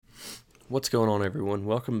What's going on, everyone?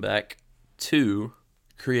 Welcome back to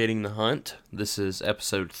Creating the Hunt. This is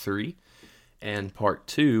episode 3 and part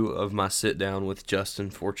 2 of my sit down with Justin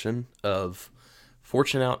Fortune of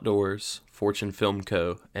Fortune Outdoors, Fortune Film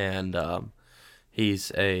Co. And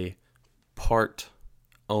he's a part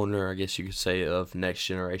owner, I guess you could say, of Next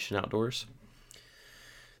Generation Outdoors.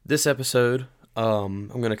 This episode, I'm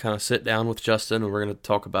going to kind of sit down with Justin and we're going to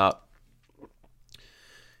talk about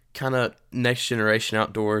kind of Next Generation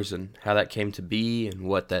Outdoors and how that came to be and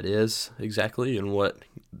what that is exactly and what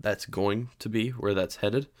that's going to be, where that's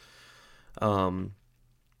headed. And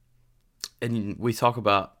we talk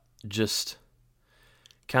about just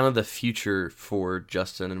kind of the future for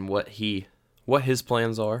Justin and what his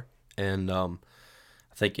plans are. And I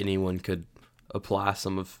think anyone could apply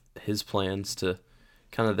some of his plans to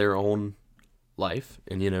kind of their own life.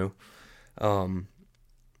 And,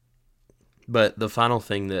 but the final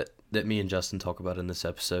thing that me and Justin talk about in this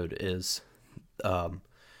episode is kind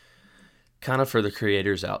of for the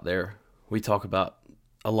creators out there. We talk about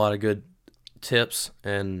a lot of good tips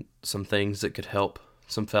and some things that could help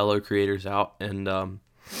some fellow creators out. And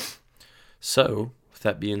so, with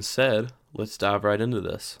that being said, let's dive right into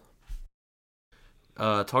this.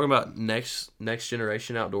 Talking about next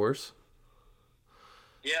generation outdoors.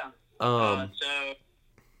 Yeah. Oh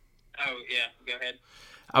yeah, go ahead.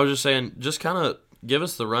 I was just saying, just kind of give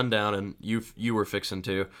us the rundown, and you were fixing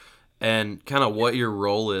to, and kind of what your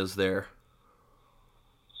role is there.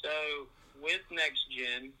 So with Next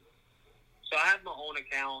Gen, so I have my own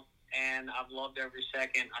account, and I've loved every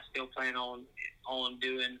second. I still plan on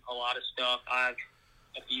doing a lot of stuff. I have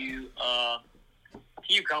a few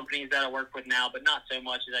companies that I work with now, but not so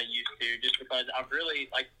much as I used to, just because I've really,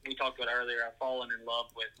 like we talked about earlier, I've fallen in love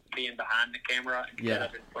with being behind the camera instead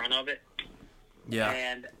of in front of it. Yeah.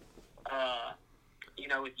 And,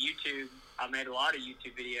 with YouTube, I made a lot of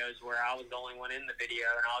YouTube videos where I was the only one in the video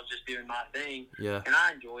and I was just doing my thing. Yeah. And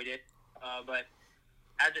I enjoyed it. But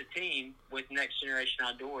as a team with Next Generation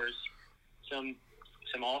Outdoors, some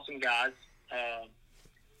awesome guys.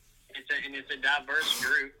 It's a diverse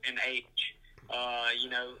group in age.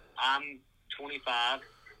 I'm 25,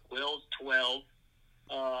 Will's 12,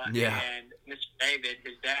 and Mr. David,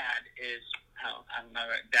 his dad, is, I don't know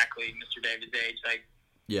exactly Mr. David's age, like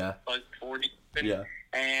 40. Yeah.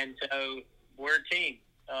 And so we're a team.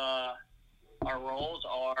 Our roles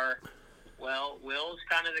are, Will's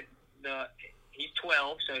kind of he's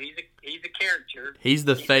 12, so he's a character. He's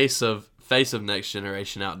the face of Next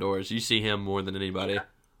Generation Outdoors. You see him more than anybody.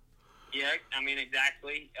 Yeah, I mean,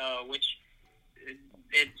 exactly. Which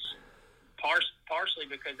it's partially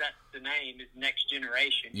because that's the name is Next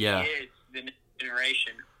Generation. Yeah. He is the next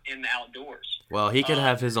generation in the outdoors. Well, he could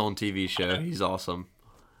have his own TV show. He's awesome.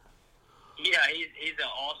 Yeah, he's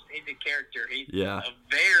a character. He's a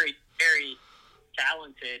very, very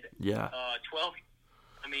talented. 12.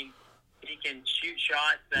 I mean, he can shoot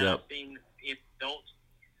shots that I've seen adults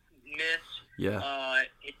miss. Yeah.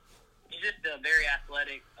 He's just a very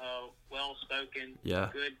athletic, well-spoken,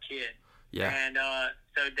 good kid. Yeah. And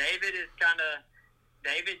so David's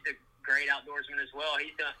a great outdoorsman as well.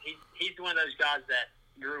 He's one of those guys that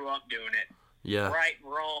grew up doing it. Yeah. Right,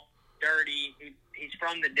 wrong, dirty. He's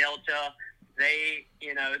from the Delta. They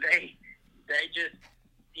just,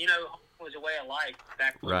 was a way of life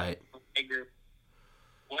back when they grew.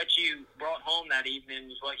 What you brought home that evening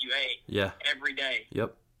was what you ate. Yeah. Every day.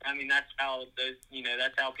 Yep. I mean, that's how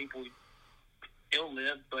that's how people still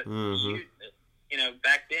live, but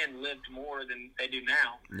back then lived more than they do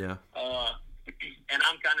now. Yeah. And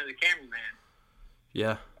I'm kind of the cameraman.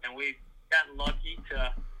 Yeah. And we've gotten lucky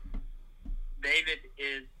to. David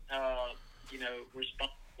is,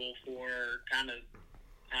 responsible for kind of.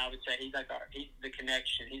 I would say he's the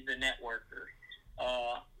connection. He's the networker.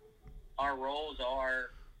 Our roles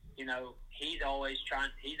are, he's always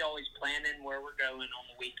planning where we're going on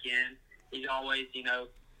the weekend. He's always, and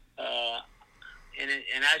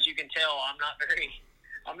as you can tell, I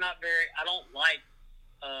don't like,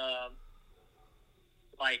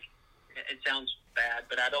 it sounds bad,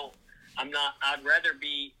 but I'd rather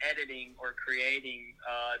be editing or creating,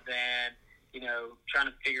 than, trying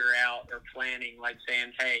to figure out or planning, like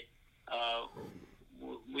saying, hey,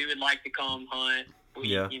 we would like to come hunt.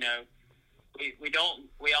 We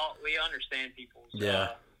understand people's,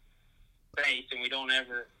 face, and we don't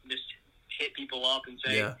ever just hit people up and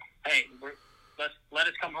say, hey, let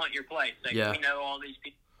us come hunt your place. Like, we know all these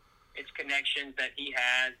people. It's connections that he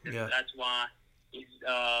has, and that's why he's,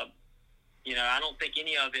 I don't think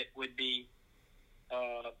any of it would be,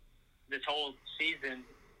 this whole season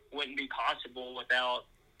wouldn't be possible without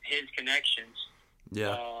his connections.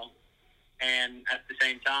 Yeah. And at the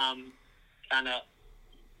same time, kind of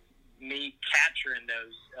me capturing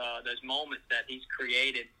those moments that he's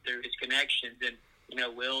created through his connections, and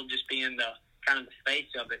Will just being the kind of the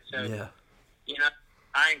face of it. So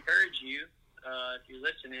I encourage you, if you're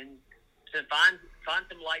listening, to find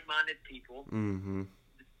some like-minded people Mm-hmm. to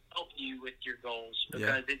help you with your goals,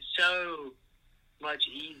 because it's so much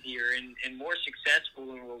easier and more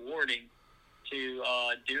successful and rewarding to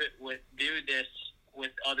do this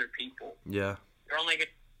with other people. Yeah. You're only going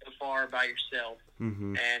to go so far by yourself.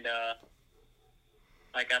 Mm-hmm. And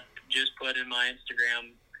like I just put in my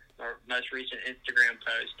Instagram, or most recent Instagram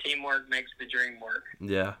post, teamwork makes the dream work.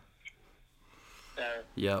 Yeah. So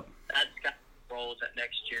Yep. that's got roles at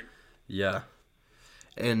Next Gen. Yeah.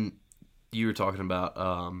 And you were talking about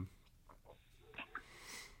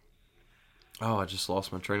I just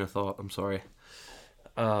lost my train of thought. I'm sorry.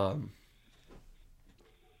 Oh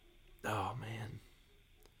man.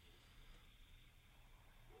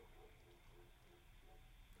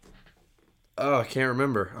 Oh, I can't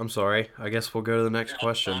remember. I'm sorry. I guess we'll go to the next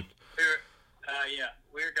question.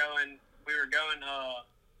 We were going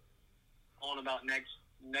on about next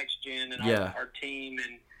gen and our team,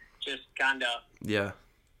 and just kind of. Yeah.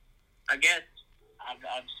 I guess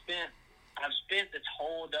I've spent this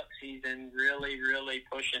whole duck season really, really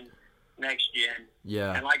pushing Next Gen.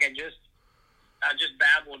 Yeah. And like I just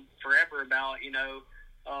babbled forever about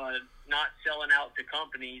not selling out to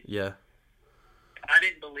companies. Yeah. I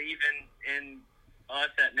didn't believe in us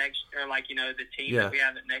at Next, or the team that we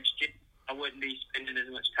have at Next Gen. I wouldn't be spending as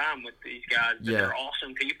much time with these guys. But they're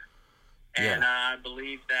awesome people, and I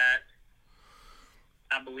believe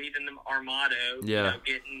in them, our motto.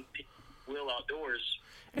 Getting Will Outdoors.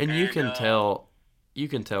 And you can tell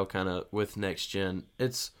kind of with Next Gen,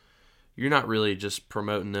 you're not really just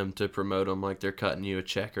promoting them to promote them, like they're cutting you a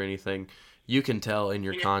check or anything. You can tell in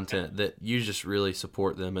your content that you just really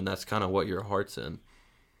support them, and that's kind of what your heart's in.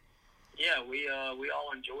 Yeah, we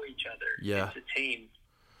all enjoy each other. Yeah. It's a team.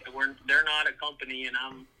 They're not a company, and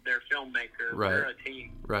I'm their filmmaker. Right. We're a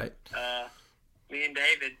team. Right. Me and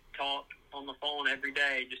David talk on the phone every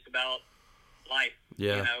day just about life.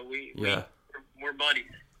 Yeah. We're buddies.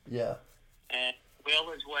 Yeah. And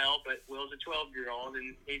Will as well, but Will's a 12-year-old,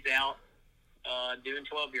 and he's out doing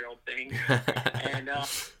 12-year-old things. And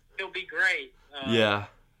it'll be great.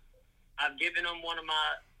 I've given him one of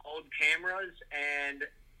my old cameras and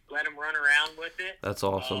let him run around with it. That's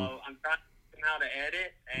awesome. I'm trying to teach him how to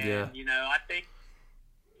edit, and I think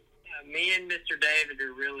me and Mr. David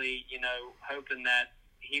are really, hoping that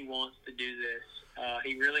he wants to do this.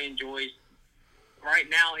 He really enjoys. Right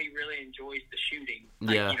now, he really enjoys the shooting.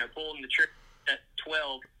 Pulling the trick at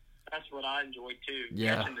 12. That's what I enjoy too.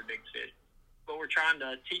 Catching the big fish. But we're trying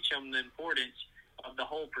to teach him the importance of the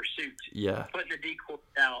whole pursuit. Yeah. Putting the decoys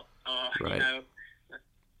out. Right.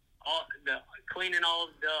 Cleaning all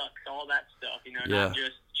the ducks, all that stuff. Not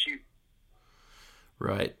just shoot.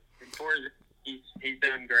 Right. And he's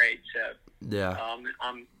doing great. So yeah.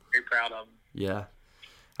 I'm very proud of him. Yeah.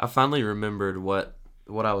 I finally remembered what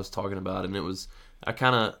I was talking about, and it was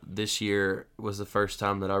this year was the first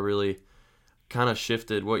time that I really kind of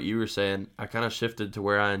shifted what you were saying. I kind of shifted to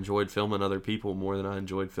where I enjoyed filming other people more than I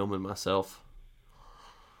enjoyed filming myself.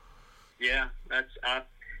 Yeah, I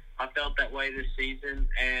felt that way this season,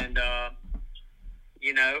 and I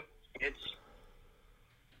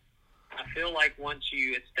feel like once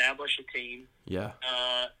you establish a team, you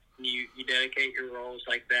dedicate your roles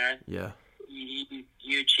like that, you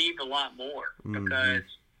achieve a lot more. Mm-hmm. Because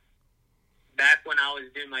back when I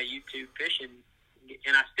was doing my YouTube fishing,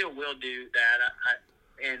 and I still will do that,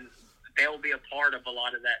 and they'll be a part of a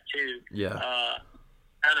lot of that too. Yeah.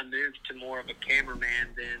 Kind of moved to more of a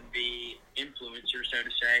cameraman than the influencer, so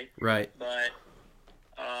to say. Right. But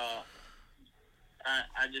I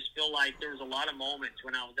just feel like there was a lot of moments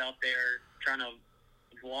when I was out there trying to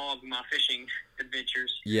vlog my fishing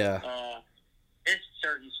adventures. Yeah. Missed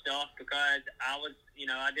certain stuff because I was,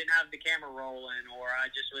 I didn't have the camera rolling, or I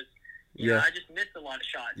just was, I just missed a lot of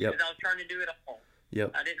shots because I was trying to do it all.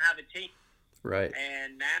 Yep. I didn't have a team. Right.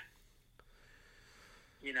 And now,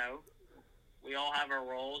 we all have our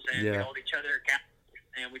roles, and we hold each other accountable,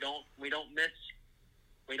 and we don't miss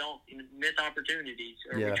opportunities,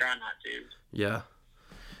 or we try not to. Yeah.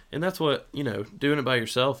 And that's what, doing it by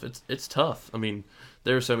yourself, it's tough. I mean,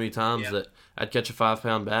 there are so many times that I'd catch a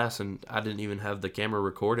 5-pound bass and I didn't even have the camera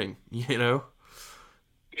recording, Yeah,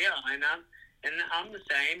 and I'm the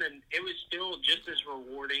same, and it was still just as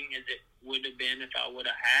rewarding as it would have been if I would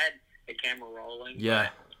have had the camera rolling.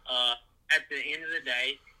 Yeah. But, at the end of the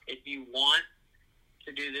day, if you want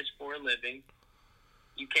to do this for a living,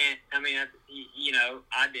 you can't. I mean, I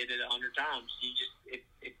did it 100 times.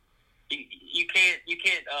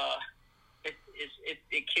 can't.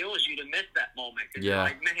 It kills you to miss that moment. 'Cause Yeah. you're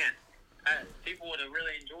like, man, people would have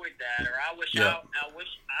really enjoyed that, or I wish Yeah. I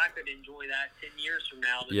wish I could enjoy that 10 years from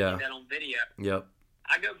now to Yeah. see that on video. Yep.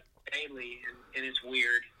 I go daily, and it's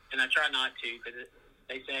weird, and I try not to because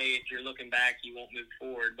they say if you're looking back, you won't move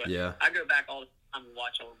forward. But Yeah. I go back all the time and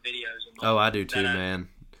watch old videos. And Oh, I do too, man.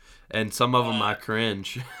 And some of them I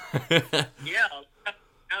cringe. Yeah, no,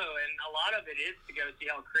 and a lot of it is to go see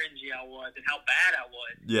how cringy I was and how bad I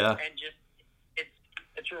was. Yeah. And just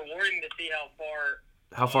it's rewarding to see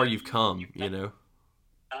How far you've come, you know.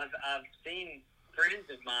 I've seen friends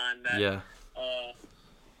of mine that Yeah.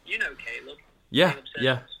 you know Caleb. Yeah. Caleb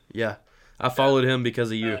Simmons. Yeah. Yeah. I followed him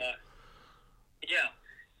because of you. Yeah.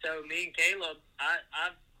 So me and Caleb,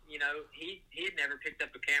 I've he had never picked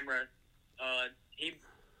up a camera. He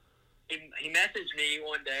messaged me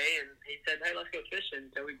one day and he said, "Hey, let's go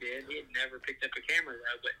fishing." So we did. He had never picked up a camera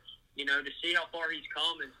though, but to see how far he's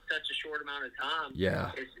come in such a short amount of time,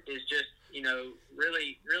 Yeah. is just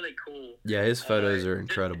really really cool. Yeah, his photos are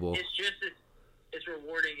incredible. It's just as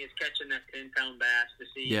rewarding as catching that 10-pound bass to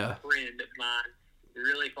see Yeah. a friend of mine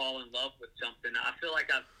really fall in love with something. I feel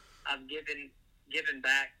like I've given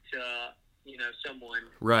back to someone.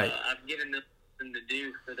 Right. I've given them something to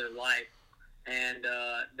do for their life, and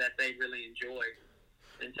that they really enjoy.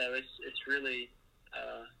 And so it's really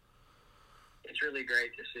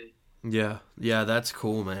great to see. Yeah. Yeah, that's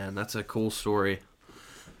cool, man. That's a cool story.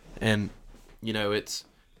 And it's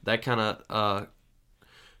that kind of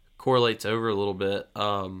correlates over a little bit.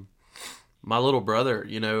 My little brother,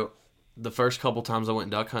 the first couple times I went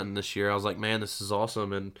duck hunting this year, I was like, man, this is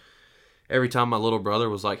awesome. And every time my little brother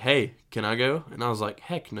was like, hey, can I go? And I was like,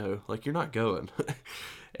 heck no, like, you're not going.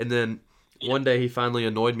 And then one day he finally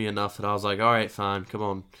annoyed me enough that I was like, all right, fine, come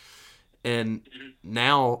on. And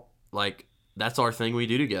now, like, that's our thing we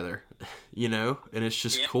do together, and it's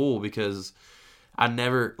just cool because I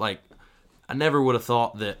never would have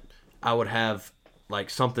thought that I would have like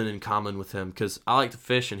something in common with him, because I like to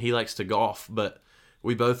fish and he likes to golf, but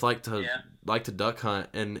we both like to duck hunt,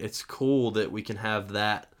 and it's cool that we can have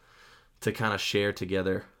that to kind of share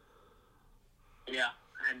together. Yeah,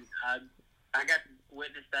 and I got to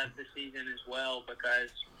witness that this season as well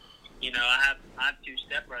because I have two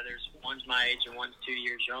stepbrothers. One's my age and one's 2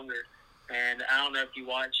 years younger. And I don't know if you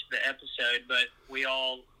watched the episode, but we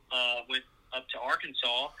all went up to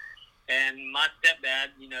Arkansas, and my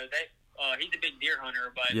stepdad, he's a big deer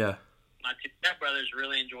hunter, but my two stepbrothers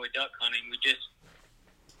really enjoy duck hunting. We just,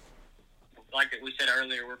 like we said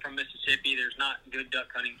earlier, we're from Mississippi. There's not good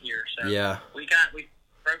duck hunting here, so we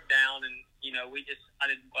broke down, and we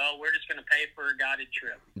decided, well, we're just going to pay for a guided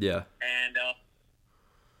trip. Yeah. And I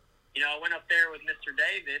went up there with Mr.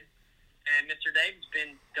 David. And Mr. David's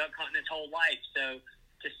been duck hunting his whole life, so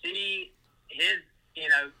to see his,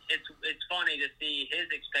 it's funny to see his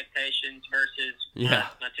expectations versus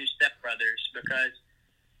my two stepbrothers, because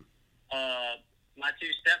my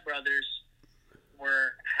two stepbrothers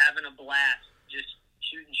were having a blast just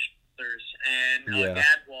shooting shooters and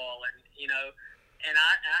gadwall, and and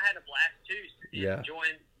I had a blast too,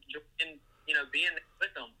 enjoying being there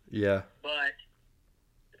with them. Yeah. But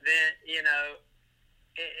then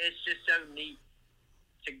it's just so neat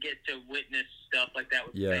to get to witness stuff like that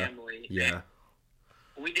with family. Yeah.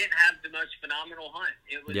 And we didn't have the most phenomenal hunt.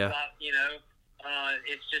 It was about,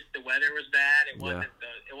 it's just the weather was bad. It wasn't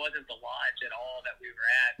the lodge at all that we were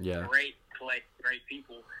at. Yeah. Great place, great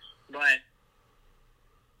people. But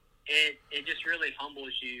it just really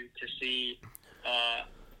humbles you to see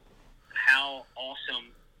how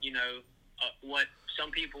awesome, what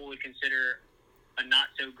some people would consider a not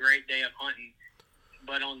so great day of hunting.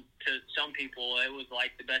 But to some people, it was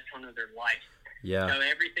like the best hunt of their life. Yeah. So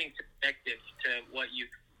everything's effective to what you've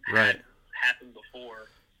had happen before,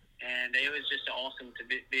 and it was just awesome to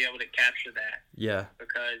be able to capture that. Yeah.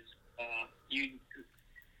 Because we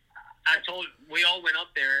all went up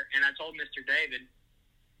there, and I told Mr. David,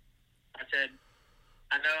 I said,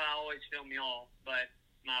 I know I always film y'all, but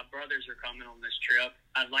my brothers are coming on this trip.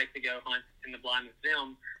 I'd like to go hunt in the blind with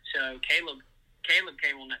them. So Caleb came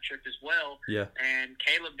on that trip as well. Yeah. And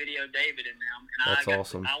Caleb videoed David and them. And That's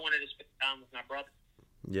awesome. I wanted to spend time with my brother.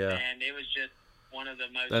 Yeah. And it was just one of the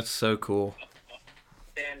most That's so cool.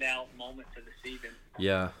 standout moments of the season.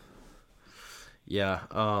 Yeah. Yeah.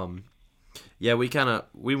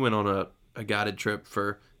 We went on a guided trip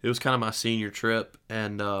it was kind of my senior trip,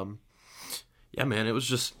 and man, it was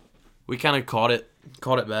just, we kind of caught it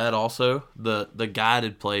bad also. The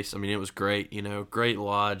guided place, I mean, it was great, great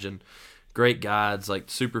lodge and great guides, like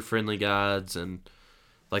super friendly guides, and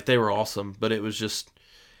like they were awesome, but it was just,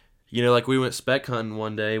 You know, like we went spec hunting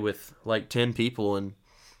one day with like 10 people and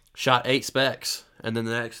shot 8 specks, and then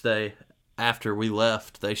the next day after we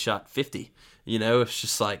left, they shot 50. You know, it's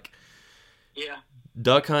just like Yeah.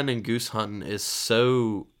 duck hunting and goose hunting is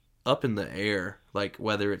so up in the air, like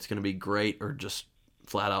whether it's going to be great or just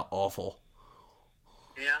flat out awful.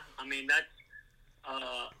 Yeah, I mean that's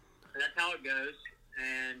how it goes,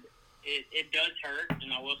 and it does hurt.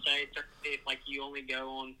 And I will say, if like you only go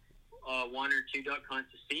on 1 or 2 duck hunts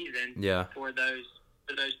a season, Yeah. for those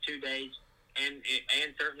 2 days, and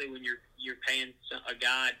certainly when you're paying a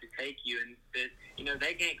guide to take you, and that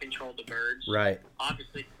they can't control the birds. Right.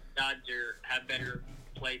 Obviously, guides have better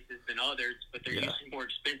places than others, but they're usually more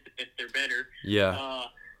expensive if they're better. Yeah.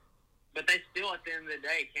 But they still, at the end of the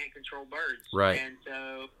day, can't control birds. Right. And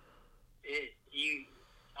so,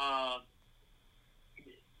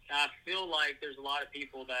 I feel like there's a lot of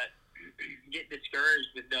people that get discouraged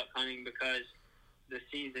with duck hunting because the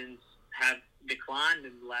seasons have declined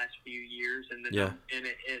in the last few years, and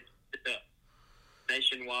it's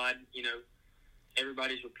nationwide.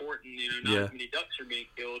 Everybody's reporting, not as many ducks are being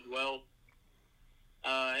killed. Well,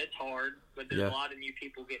 it's hard, but there's a lot of new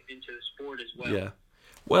people getting into the sport as well. Yeah.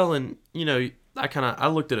 Well, and I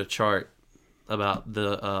looked at a chart about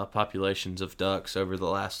the populations of ducks over the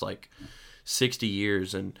last 60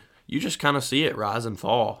 years, and you just kind of see it rise and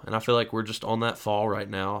fall. And I feel like we're just on that fall right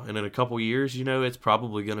now, and in a couple years, it's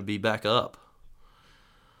probably going to be back up.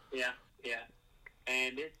 Yeah,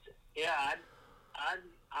 and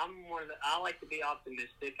I'm one of the. I like to be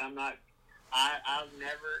optimistic. I'm not. I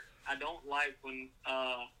don't like when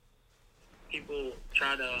people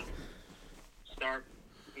try to start,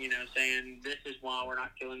 saying this is why we're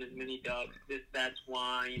not killing as many ducks. That's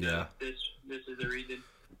why. This is the reason.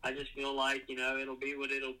 I just feel like it'll be what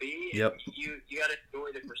it'll be. Yep. You got to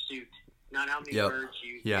enjoy the pursuit, not how many birds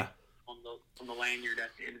you get on the lanyard at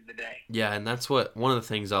the end of the day. Yeah, and that's one of the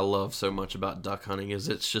things I love so much about duck hunting is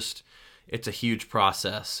it's a huge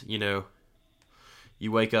process. You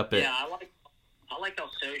wake up at I like how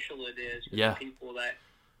social it is for the people that.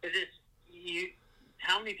 Cause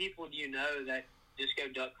how many people do you know that just go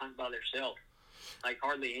duck hunt by themselves? Like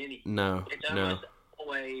hardly any. No. It's almost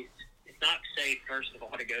always. It's not safe, first of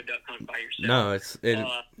all, to go duck hunt by yourself. No,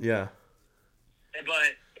 yeah.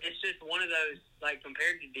 But it's just one of those,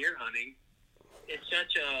 compared to deer hunting, it's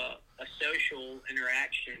such a social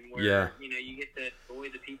interaction where, you get to enjoy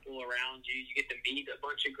the people around you. You get to meet a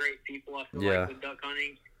bunch of great people, I feel like, with duck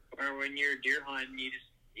hunting. Or when you're deer hunting, you just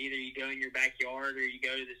either you go in your backyard or you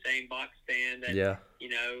go to the same box stand that,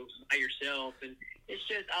 by yourself. And it's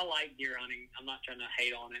just, I like deer hunting. I'm not trying to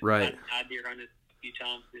hate on it. Right. I deer hunted a few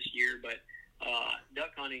times this year, but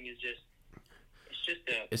duck hunting is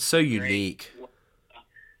it's so unique.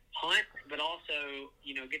 Hunt, but also,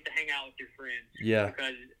 get to hang out with your friends. Yeah.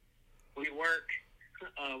 Because we work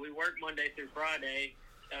Monday through Friday,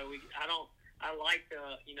 so I like to,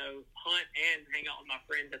 hunt and hang out with my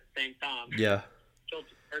friends at the same time. Yeah. Kill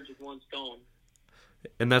two birds with one stone.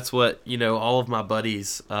 And that's what, all of my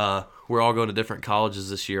buddies, we're all going to different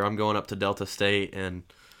colleges this year. I'm going up to Delta State, and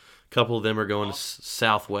a couple of them are going to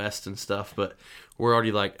Southwest and stuff, but we're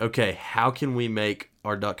already like, okay, how can we make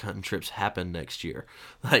our duck hunting trips happen next year?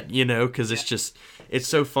 Because it's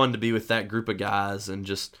so fun to be with that group of guys, and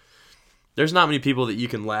just, there's not many people that you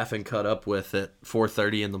can laugh and cut up with at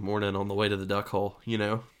 4:30 in the morning on the way to the duck hole, Yeah,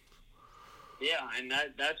 and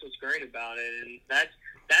that's what's great about it, and that's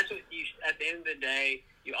what you. At the end of the day,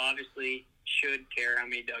 you obviously should care how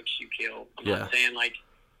many ducks you kill. I'm not saying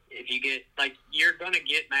if you get you're gonna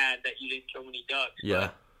get mad that you didn't kill many ducks.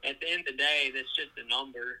 Yeah. But at the end of the day, that's just a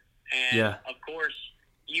number, and of course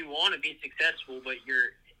you want to be successful, but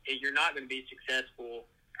you're not going to be successful,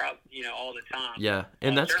 all the time. Yeah,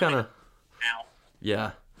 and that's kind of.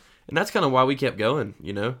 Yeah, and that's kind of why we kept going.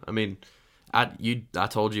 I mean, I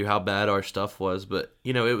told you how bad our stuff was, but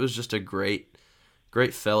it was just a great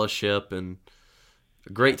fellowship and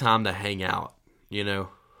a great time to hang out. Yeah,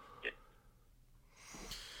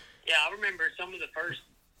 I remember some of the first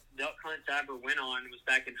duck hunts I ever went on was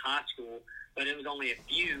back in high school, but it was only a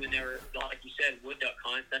few, and they were, like you said, wood duck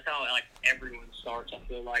hunts. That's how everyone starts. I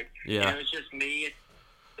feel like. Yeah. It was just me and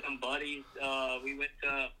some buddies. We went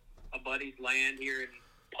to a buddy's land here in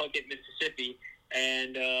Puckett, Mississippi,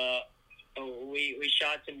 and we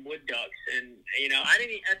shot some wood ducks. And I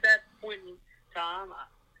didn't at that point in time.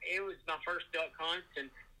 It was my first duck hunt, and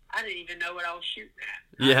I didn't even know what I was shooting at.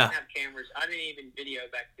 I didn't have cameras. I didn't even video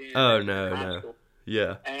back then. Oh no.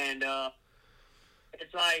 Yeah. And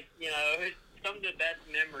it's some of the best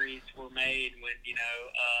memories were made when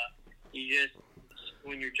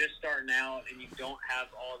when you're just starting out and you don't have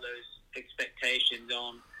all those expectations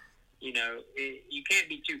on you can't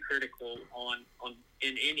be too critical on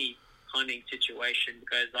in any hunting situation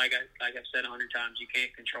because, like I've said 100 times, you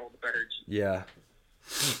can't control the birds. Yeah.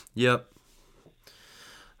 Yep.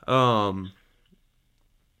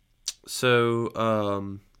 So,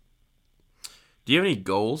 do you have any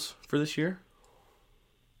goals for this year?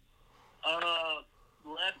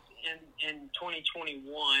 Left in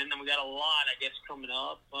 2021, and we got a lot, I guess, coming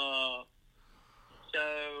up.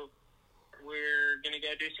 So we're gonna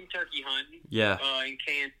go do some turkey hunting. Yeah.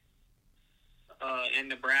 In in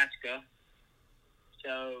Nebraska.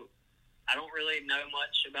 So I don't really know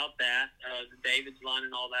much about that. David's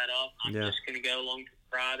lining all that up. I'm just gonna go along for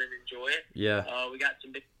the ride and enjoy it. Yeah. We got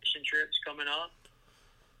some big fishing trips coming up.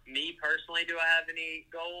 Me personally, do I have any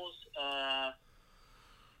goals?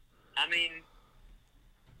 I mean,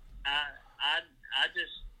 I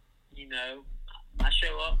just, I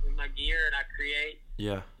show up with my gear and I create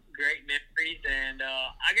great memories. And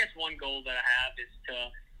I guess one goal that I have is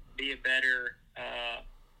to be a better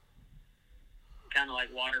kind of like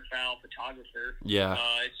waterfowl photographer. Yeah.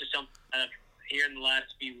 It's just something that here in the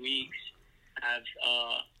last few weeks I've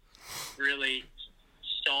really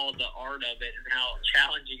saw the art of it and how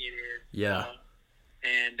challenging it is. Yeah.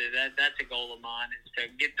 And that's a goal of mine, is to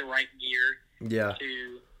get the right gear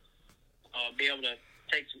to be able to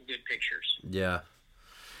take some good pictures. Yeah.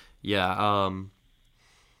 Yeah.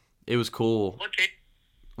 It was cool.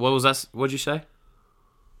 What was that? What'd you say?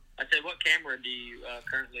 I said, what camera do you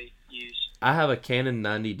currently use? I have a Canon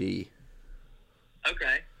 90D.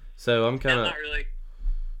 Okay. So I'm kind of not really.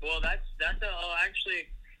 Well, that's actually.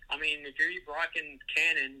 I mean, if you're rocking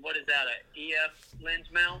Canon, what is that? A EF lens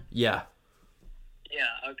mount? Yeah.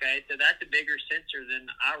 Yeah. Okay. So that's a bigger sensor than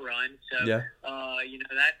I run. So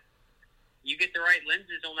that you get the right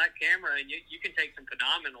lenses on that camera, and you can take some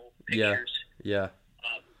phenomenal pictures. Yeah.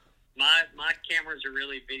 My cameras are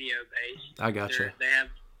really video based. I gotcha. They have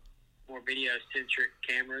more video centric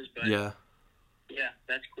cameras, but yeah,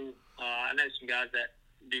 that's cool. I know some guys that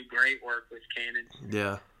do great work with Canons.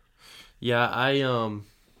 Yeah. I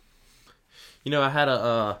I had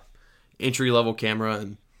a entry level camera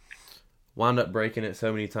and wound up breaking it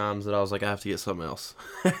so many times that I was like, I have to get something else.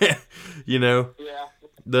 Yeah.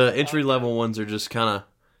 The entry level ones are just kind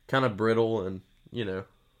of brittle and Hey,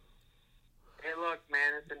 look,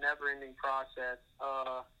 man, it's a never ending process.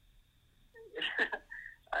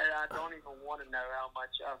 I don't even want to know how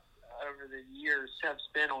much I've over the years have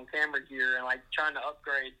spent on camera gear and like trying to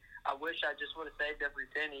upgrade. I wish I just would have saved every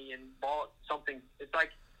penny and bought something. It's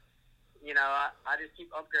like, I just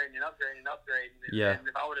keep upgrading and upgrading and upgrading. And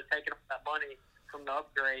if I would have taken that money from the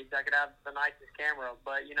upgrades, I could have the nicest camera.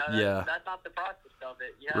 But that's not the process of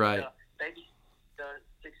it. You have to baby the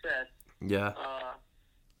success. Yeah.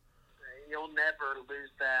 You'll never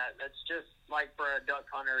lose that. That's just like for a duck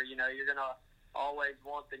hunter. You're gonna always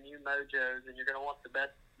want the new mojos, and you're gonna want the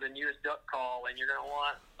newest duck call, and you're gonna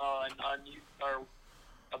want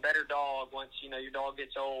a better dog once your dog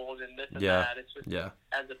gets old and this and that. It's just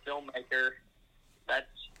as a filmmaker, that's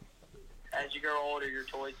as you grow older, your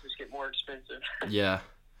toys just get more expensive. Yeah,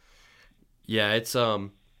 it's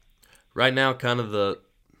right now kind of the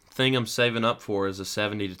thing I'm saving up for is a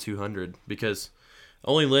 70 to 200 because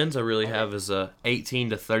only lens I really have is a 18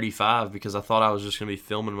 to 35 because I thought I was just gonna be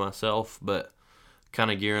filming myself, but kind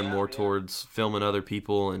of gearing more towards filming other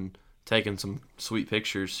people and taking some sweet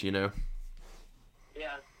pictures, Yeah,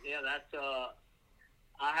 that's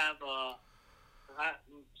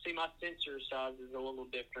see, my sensor size is a little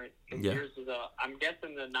different. Yours is I'm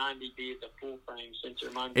guessing the 90D is a full frame sensor.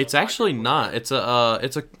 It's actually not. It's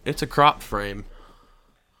a crop frame.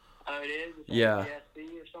 Oh, it is? It's yeah.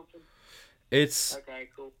 APS-C or something? It's okay,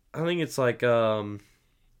 cool. I think it's like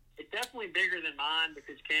It's definitely bigger than mine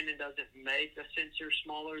because Canon doesn't make a sensor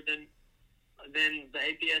smaller than the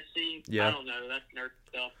APS-C. Yeah. I don't know. That's nerd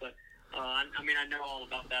stuff, but I know all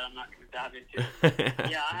about that. I'm not going to dive into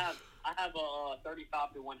it. Yeah, I have a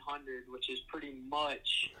 35 to 100, which is pretty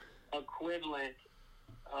much equivalent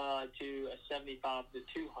to a 75 to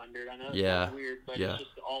 200. I know it sounds weird, but it's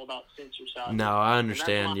just all about sensor size. No, I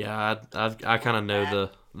understand. Yeah, I kind of know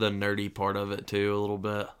the nerdy part of it too a little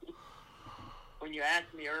bit. When you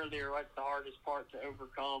asked me earlier what's the hardest part to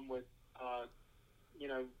overcome with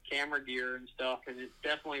camera gear and stuff, and it's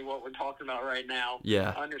definitely what we're talking about right now.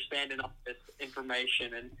 Yeah. Understanding all this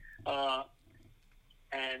information and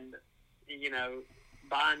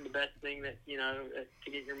buying the best thing that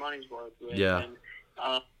to get your money's worth with. Yeah. And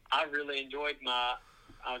I really enjoyed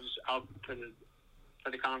I'll for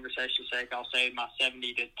the conversation's sake, I'll say my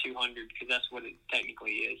 70 to 200 because that's what it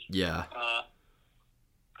technically is. Yeah.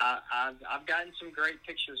 I've gotten some great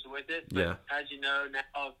pictures with it, but as you know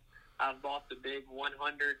now, I've bought the big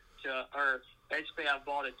 100 or basically I've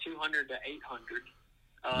bought a 200 to 800.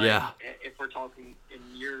 Yeah. If we're talking in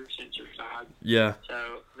your sensor size. Yeah.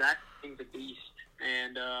 So that thing's a beast,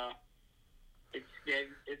 and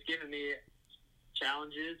it's given me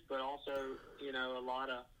challenges, but also a lot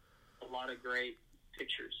of great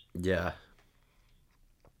pictures. Yeah.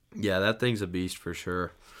 Yeah, that thing's a beast for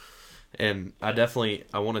sure. And I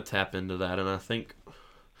want to tap into that, and I think, of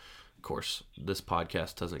course, this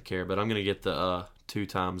podcast doesn't care, but I'm going to get the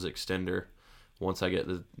 2x extender once I get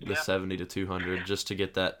the 70 to 200, just to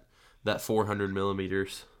get that 400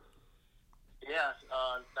 millimeters. Yeah,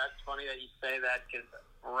 that's funny that you say that, because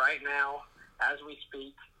right now, as we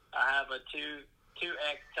speak, I have a 2x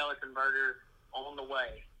teleconverter on the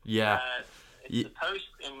way. Yeah. It's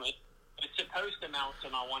supposed to mount to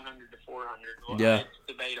my 100 to 400. Well, yeah. It's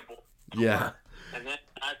debatable. Yeah. And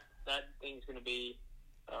that thing's going to be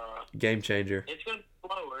game changer. It's going to be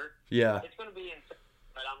slower. Yeah. It's going to be insane,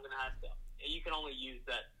 but I'm going to have to. You can only use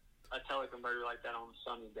a teleconverter like that on a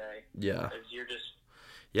sunny day. Yeah. Because you're just.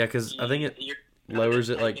 Yeah, because I think it lowers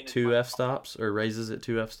it like 2 f-stops, or raises it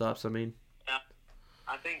 2 f-stops, I mean. Yeah.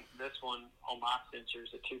 I think this one on my sensor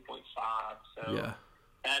is a 2.5. So yeah.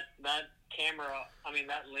 That camera, I mean,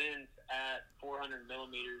 that lens at 400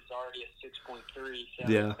 millimeters is already a 6.3. So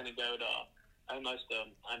yeah. It's going to go to almost a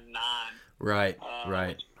 9. Right,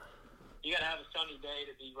 right. You got to have a sunny day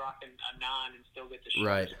to be rocking a 9 and still get the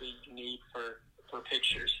shutter speed you need for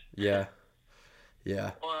pictures. Yeah.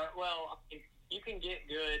 Yeah. Well, I mean, you can get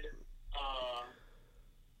good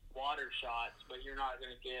water shots, but you're not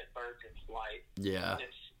going to get birds in flight. Yeah.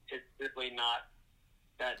 It's really not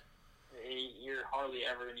that. You're hardly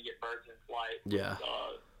ever going to get birds in flight. Yeah.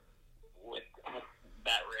 With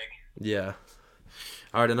that rig. Yeah.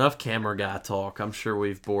 All right, enough camera guy talk. I'm sure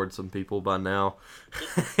we've bored some people by now.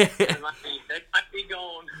 They might be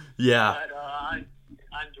gone. Yeah. But I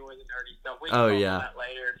enjoy the nerdy stuff. We can talk about that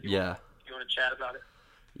later if you want to chat about it.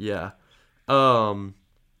 Yeah.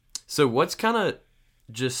 So what's kind of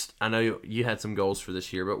just, I know you had some goals for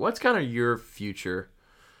this year, but what's kind of your future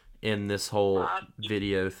in this whole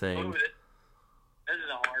video thing? This is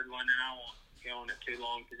a hard one, and I won't go on it too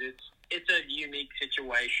long, because it's a unique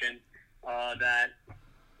situation that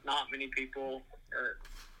not many people are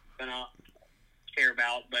gonna care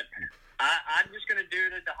about. But I'm just gonna do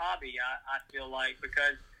it as a hobby. I feel like,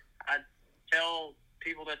 because I tell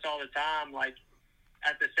people this all the time. Like,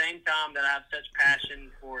 at the same time that I have such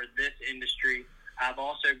passion for this industry, I've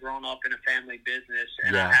also grown up in a family business,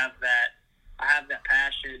 and I have that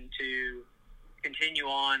passion to continue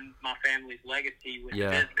on my family's legacy with the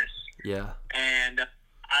business. Yeah. And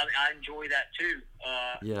I enjoy that too.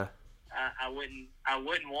 I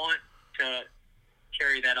wouldn't want to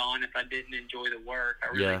carry that on if I didn't enjoy the work. I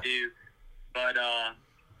really do. But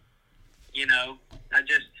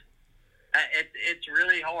it's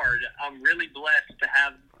really hard. I'm really blessed to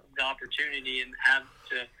have the opportunity and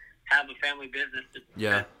have a family business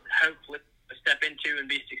to hopefully step into and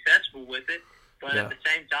be successful with it. But at the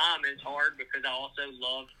same time, it's hard because I also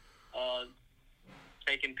love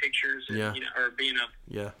taking pictures and, or being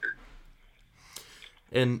a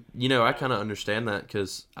And, I kind of understand that,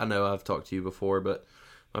 because I know I've talked to you before, but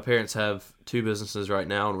my parents have 2 businesses right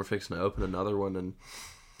now, and we're fixing to open another one, and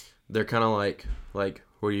they're kind of like,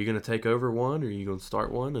 well, are you going to take over one, or are you going to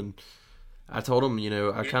start one? And I told them,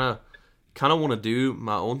 I kind of want to do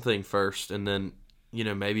my own thing first, and then,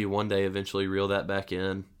 maybe one day eventually reel that back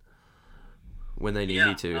in when they need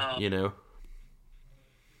me to, I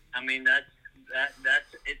mean, that's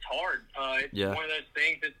it's hard. It's one of those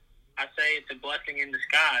things that I say it's a blessing in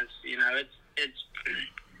disguise. It's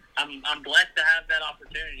I'm blessed to have that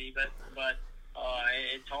opportunity, but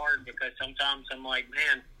it's hard, because sometimes I'm like,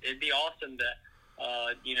 man, it'd be awesome to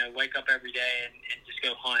wake up every day and just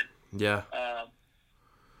go hunt. Yeah.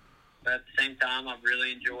 But at the same time, I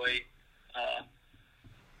really enjoy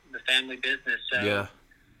the family business. So, as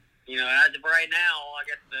of right now, I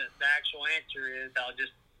guess the actual answer is I'll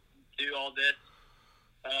just do all this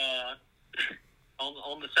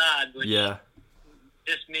on the side, which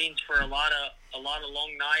just means for a lot of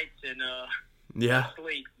long nights and no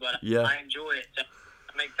sleep. But I enjoy it, so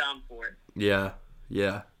I make time for it. Yeah,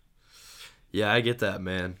 I get that,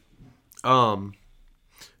 man. If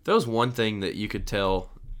there was one thing that you could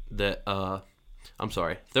tell that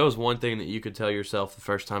if there was one thing that you could tell yourself the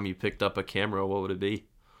first time you picked up a camera, what would it be?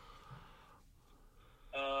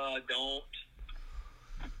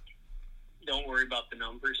 Don't worry about the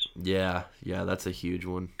numbers. Yeah, that's a huge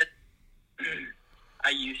one. I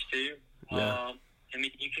used to. I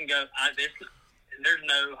mean, you can go. There's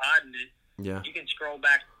no hiding it. Yeah. You can scroll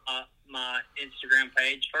back my Instagram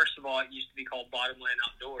page. First of all, it used to be called Bottomland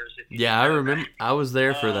Outdoors. If you Yeah, I know remember. that. I was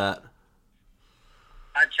there for that.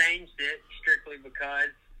 I changed it strictly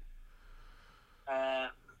because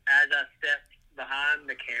as I stepped behind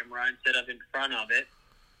the camera instead of in front of it,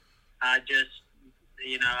 I just,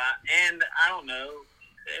 I don't know.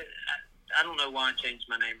 I don't know why I changed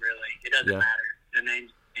my name, really. It doesn't matter. The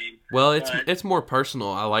name's the name. Well, it's more personal.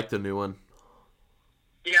 I like the new one.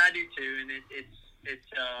 Yeah, I do too, and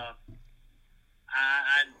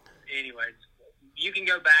anyways, you can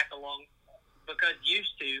go back along, because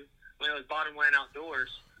used to, when it was Bottomland Outdoors,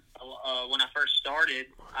 when I first started,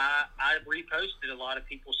 I reposted a lot of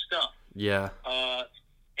people's stuff. Yeah.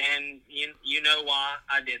 And you know why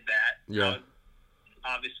I did that. Yeah.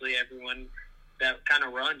 Obviously, everyone that kind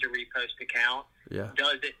of runs a repost account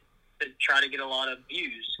does it to try to get a lot of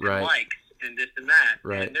views and likes and this and that.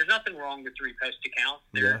 Right. And there's nothing wrong with repost accounts.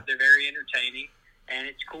 They're very entertaining, and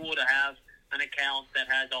it's cool to have an account that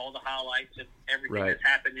has all the highlights of everything that's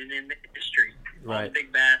happening in the industry. All the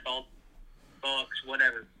big bass, all the bucks,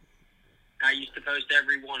 whatever. I used to post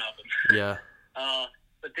every one of them. Yeah.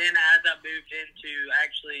 But then as I moved into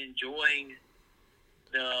actually enjoying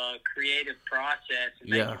the creative process and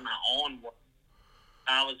making my own work,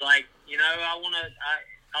 I was like,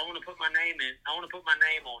 I want to put my name in. I want to put my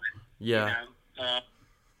name on it. Yeah.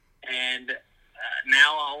 And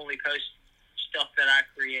now I only post stuff that I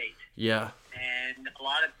create. Yeah. And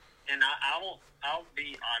I'll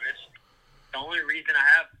be honest. The only reason I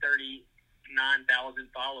have 39,000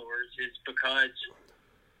 followers is because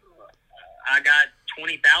I got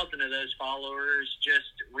 20,000 of those followers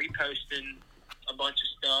just reposting a bunch of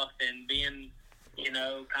stuff and being,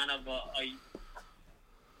 kind of a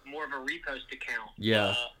more of a repost account.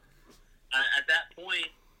 Yeah. At that point,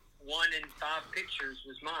 1 in 5 pictures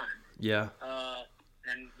was mine. Yeah.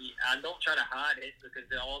 And I don't try to hide it, because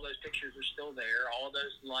all those pictures are still there. All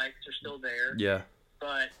those likes are still there. Yeah.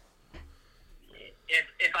 But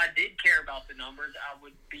if I did care about the numbers, I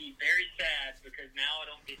would be very sad, because now I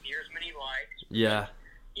don't get near as many likes. Yeah.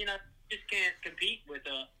 Just can't compete with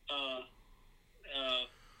the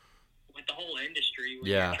whole industry when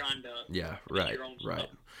you're trying to right, your own right.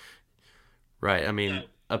 stuff. Right. I mean,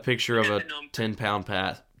 a picture of a 10-pound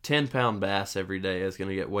bass every day is going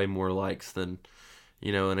to get way more likes than,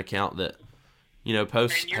 an account that,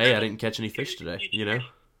 posts, hey, I didn't catch any fish today, Yeah,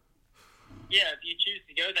 if you choose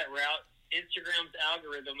to go that route, Instagram's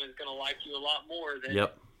algorithm is going to like you a lot more than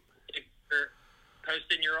if you're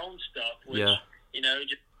posting your own stuff, which,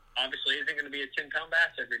 just obviously isn't going to be a 10-pound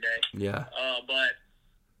bass every day. Yeah. But,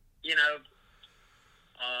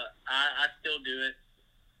 I still do it.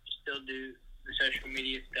 Still do the social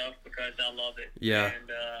media stuff because I love it. Yeah.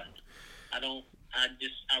 And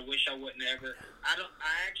I wish I wouldn't ever.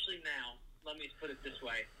 Now, let me put it this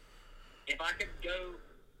way. If I could go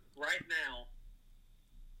right now,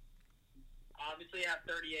 obviously I have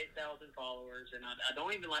 38,000 followers, and I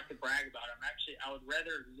don't even like to brag about it.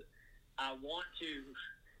 I want to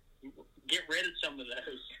get rid of some of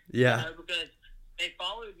those. Yeah. Because they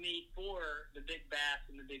followed me for the big bass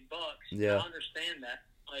and the big bucks. Yeah. I understand that.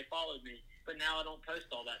 They followed me. But now I don't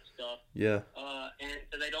post all that stuff. Yeah. And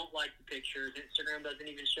so they don't like the pictures. Instagram doesn't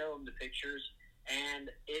even show them the pictures. And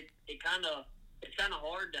it's kind of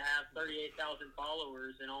hard to have 38,000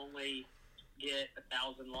 followers and only get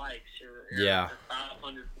 1,000 likes or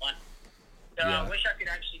 500 likes. So I wish I could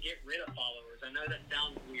actually get rid of followers. I know that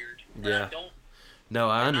sounds weird, but I don't. No,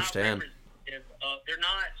 I understand.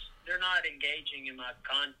 They're not engaging in my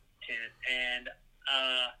content, and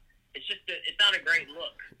it's not a great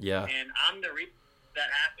look. Yeah. And I'm the reason that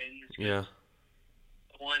happens. Yeah.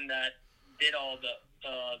 The one that did all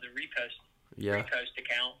the repost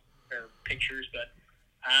account or pictures, but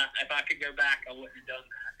if I could go back, I wouldn't have done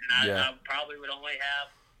that, and I probably would only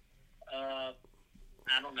have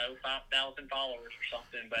 5,000 followers or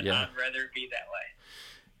something. But I'd rather it be that way.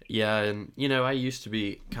 Yeah, and I used to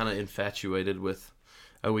be kind of infatuated with,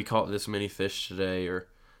 oh, we caught this many fish today, or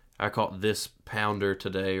I caught this pounder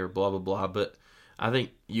today, or blah blah blah. But I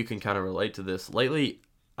think you can kind of relate to this. Lately,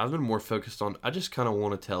 I've been more focused on, I just kind of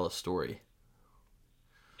want to tell a story.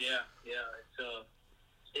 Yeah.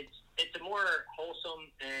 It's a more wholesome,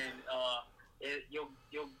 and you'll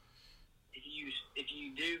if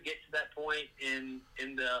you do get to that point in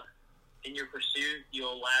your pursuit,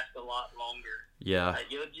 you'll last a lot longer. Yeah.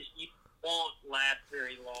 You won't last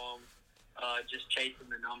very long. Just chasing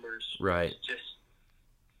the numbers. Right.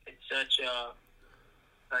 It's such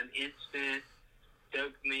an instant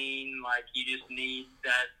dopamine. Like, you just need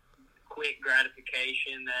that quick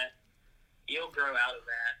gratification that you'll grow out of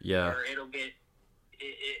that. Yeah. Or it'll get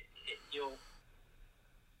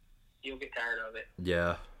you'll get tired of it.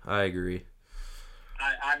 Yeah, I agree.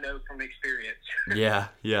 I know from experience. Yeah.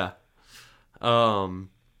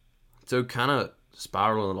 So kind of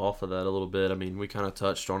spiraling off of that a little bit. I mean, we kind of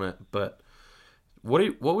touched on it, but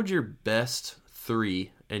what would your best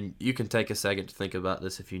three? And you can take a second to think about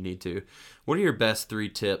this if you need to. What are your best three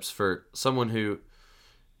tips for someone who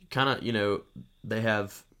kind of, they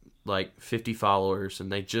have like 50 followers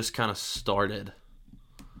and they just kind of started,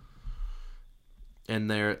 and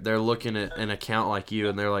they're looking at an account like you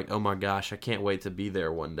and they're like, oh my gosh, I can't wait to be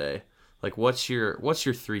there one day. Like, what's your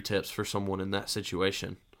three tips for someone in that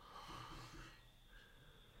situation?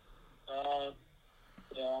 Yeah,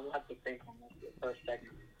 I'm gonna have to think on that for a second.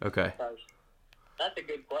 Okay. That's a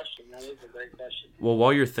good question. That is a great question. Well,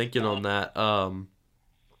 while you're thinking on that,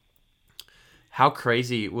 how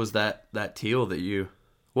crazy was that teal that you?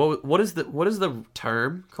 What is the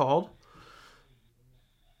term called?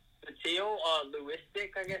 The teal,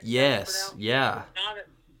 Lewistic, I guess. Yes. Yeah.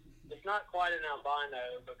 It's not quite an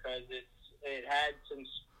albino because it had some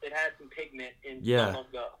pigment in Yeah. some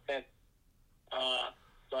of the effect.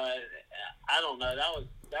 But I don't know. That was.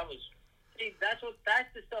 See, that's the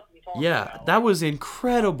stuff I'm talking Yeah, about. that was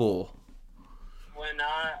incredible. When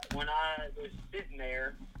I was sitting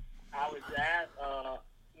there, I was at a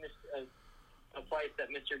place that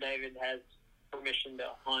Mr. David has permission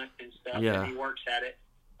to hunt and stuff. Yeah. And he works at it.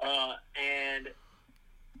 And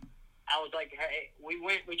I was like, hey, we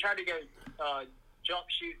tried to go jump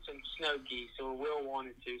shoot some snow geese, or Will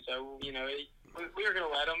wanted to. So, we were going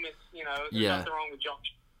to let him. It's, there's nothing wrong with jump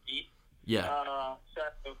shooting geese. Yeah. So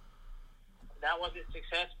that wasn't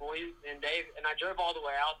successful. And I drove all the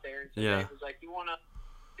way out there. And so Yeah. Dave was like, you want to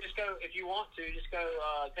just go, if you want to, just go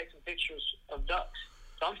take some pictures of ducks.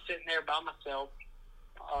 So I'm sitting there by myself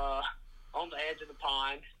on the edge of the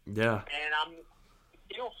pond. Yeah. And I'm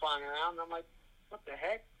still flying around. And I'm like, what the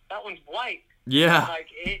heck? That one's white. Yeah.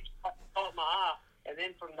 Like, it caught my eye. And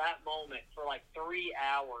then from that moment, for like 3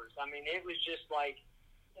 hours, I mean, it was just like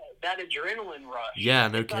that adrenaline rush. Yeah,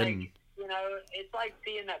 no It's kidding. like, it's like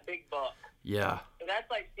seeing that big buck. Yeah. That's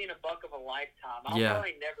like seeing a buck of a lifetime. I'll Yeah.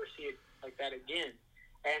 probably never see it like that again.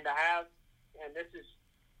 And this is,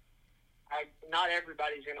 not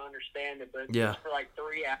everybody's going to understand it, but Yeah. for like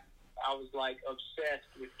 3 hours, I was like obsessed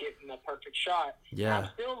with getting the perfect shot. Yeah. And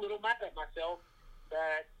I'm still a little mad at myself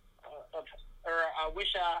that, or I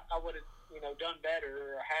wish I would have, done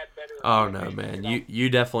better or had better. Oh no, man! You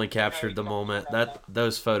definitely captured the moment.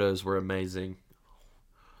 Those photos were amazing.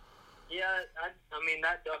 Yeah, I mean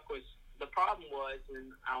that duck was. The problem was,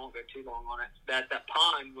 and I won't go too long on it, that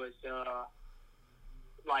pond was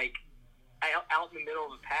like out in the middle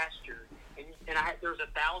of a pasture, and there was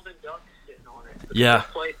 1,000 ducks sitting on it. Yeah. The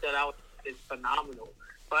place that I was is phenomenal,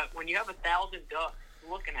 but when you have 1,000 ducks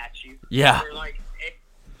looking at you, Yeah. they're like,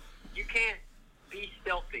 you can't be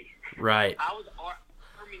stealthy. Right. I was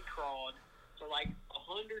army crawled for like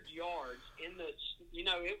 100 yards in the,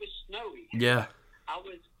 it was snowy. Yeah.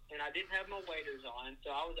 And I didn't have my waders on,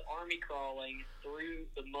 so I was army crawling through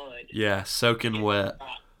the mud. Yeah, soaking wet.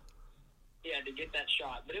 Yeah, to get that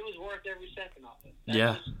shot. But it was worth every second of it.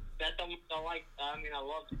 That's how much I like. I mean, I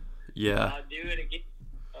loved it. Yeah. I'd do it again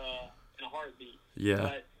in a heartbeat. Yeah.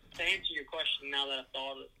 But to answer your question, now that I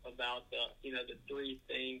thought about the three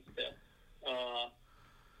things that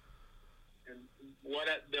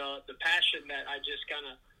the passion that I just kind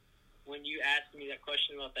of, when you asked me that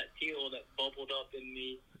question about that teal that bubbled up in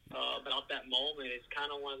me about that moment, it's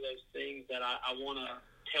kind of one of those things that I want to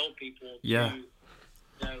tell people to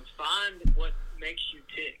find what makes you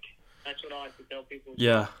tick. That's what I like to tell people.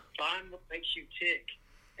 Yeah. Find what makes you tick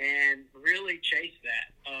and really chase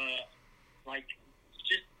that. Like,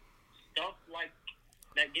 just stuff like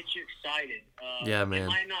that gets you excited. Yeah, man. It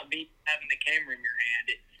might not be having the camera in your hand.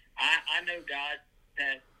 I know guys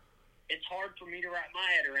that it's hard for me to wrap my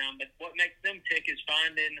head around, but what makes them tick is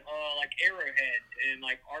finding like arrowheads and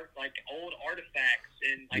like old artifacts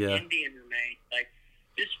and like Indian remains. Like,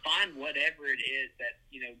 just find whatever it is that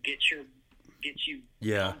gets you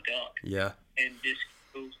pumped up. Yeah. And just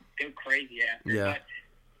go crazy after. Yeah. But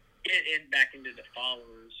get back into the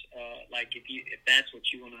followers. Like if that's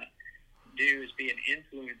what you want to do, is be an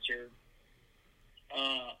influencer.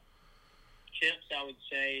 Tips I would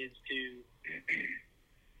say is to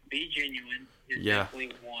be genuine is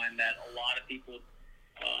definitely one that a lot of people,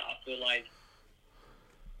 I feel like,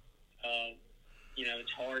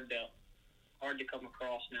 it's hard to come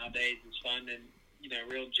across nowadays, is finding,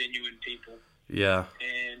 real genuine people. Yeah.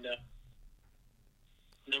 And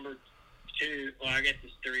number two, well, I guess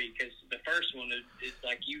it's three, because the first one is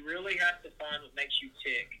like, you really have to find what makes you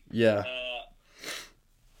tick. Yeah.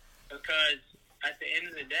 Because at the end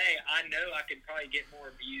of the day, I know I could probably get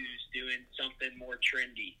more views doing something more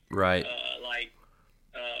trendy. Right.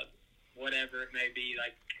 Whatever it may be.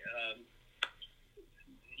 Like,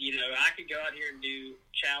 I could go out here and do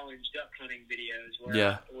challenge duck hunting videos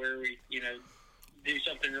where we, do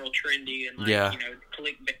something real trendy and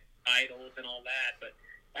clickbait titles and all that. But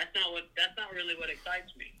that's not really what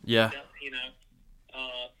excites me. Yeah.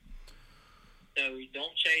 So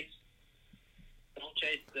don't chase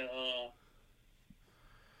the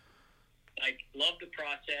love the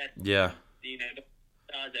process. Yeah.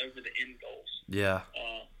 Don't over the end goals. Yeah.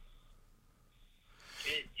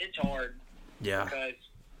 It's hard. Yeah. Because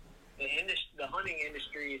the hunting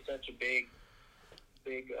industry is such a big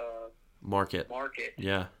market.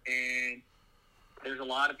 Yeah. And there's a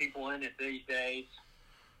lot of people in it these days.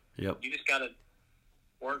 Yep. You just gotta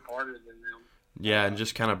work harder than them. Yeah, and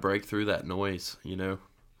just kind of break through that noise, Yeah,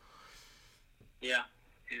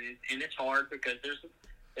 and it's hard because there's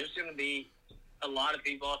going to be a lot of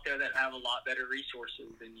people out there that have a lot better resources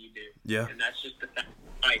than you do. Yeah, and that's just the fact.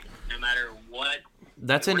 Like, no matter what.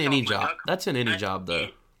 That's in any job. That's in any job,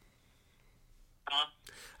 though.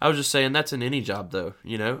 I was just saying that's in any job, though.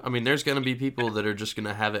 I mean, there's going to be people that are just going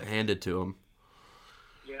to have it handed to them.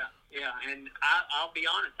 Yeah, and I'll be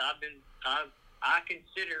honest. I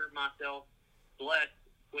consider myself blessed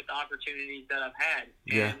with the opportunities that I've had,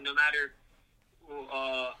 and no matter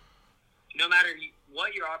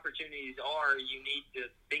what your opportunities are, you need to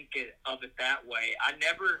think of it that way. I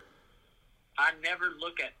never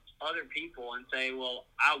look at other people and say, well,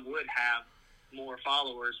 I would have more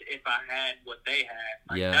followers if I had what they had.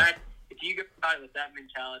 That, if you go by with that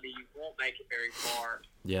mentality, you won't make it very far.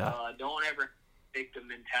 Yeah. Don't ever victim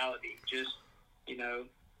mentality. Just,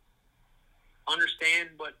 understand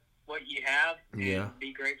what you have and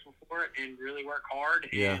be grateful for it and really work hard.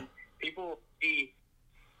 Yeah. And people see,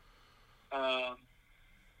 how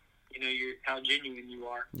genuine you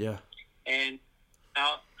are. Yeah. And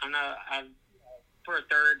for a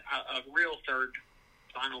real third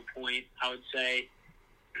final point, I would say,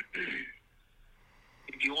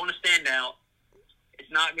 if you want to stand out,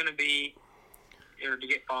 it's not going to be, or to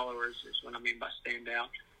get followers is what I mean by stand out.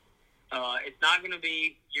 It's not going to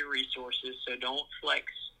be your resources, so don't flex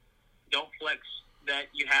that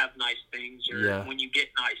you have nice things or when you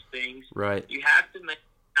get nice things. Right. You have to make.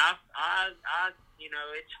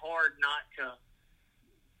 It's hard not to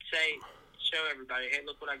show everybody, hey,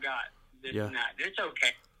 look what I got, this and that. It's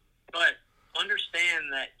okay, but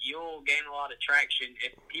understand that you'll gain a lot of traction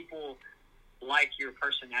if people like your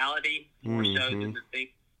personality more so than the thing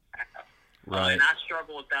you have. Right. And I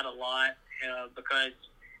struggle with that a lot because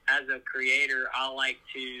as a creator, I like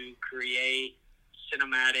to create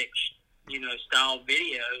cinematic, style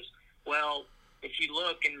videos. Well, if you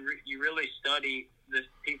look and you really study the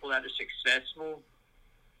people that are successful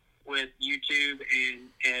with YouTube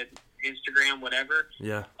and Instagram, whatever,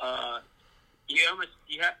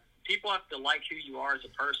 people have to like who you are as a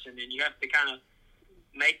person, and you have to kind of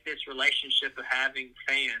make this relationship of having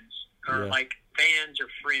fans or like fans or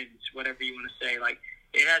friends, whatever you want to say. Like,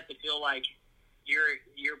 it has to feel like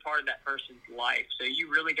you're part of that person's life. So you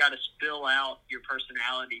really got to spill out your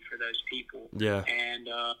personality for those people. Yeah. And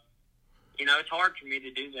it's hard for me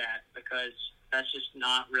to do that because that's just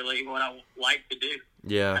not really what I like to do.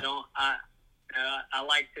 Yeah. I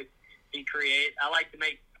like to be creative. I like to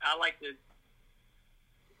make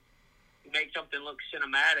something look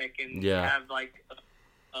cinematic and have like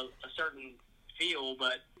a certain feel,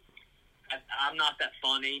 but I'm not that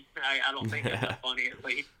funny. I don't think I'm that funny, at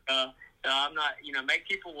least. I'm not. Make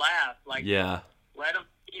people laugh. Like, let them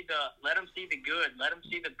see the good. Let them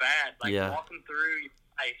see the bad. Like, walk them through your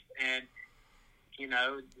life, and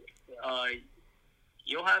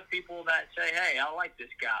you'll have people that say, "Hey, I like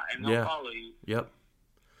this guy," and they'll follow you. Yep.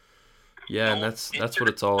 Yeah, and that's what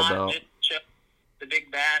it's all about. The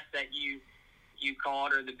big bass that you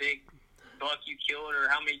caught, or the big buck you killed, or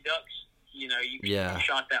how many ducks you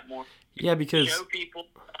shot that morning. Yeah, because show people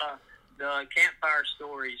the campfire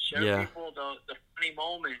stories. Show people the funny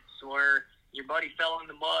moments where your buddy fell in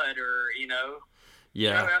the mud, or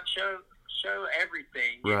show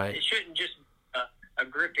everything. Right. It shouldn't just be a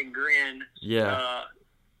grip and grin.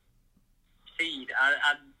 Feed.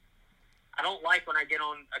 I don't like when I get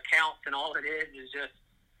on accounts and all it is just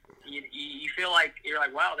you feel like you're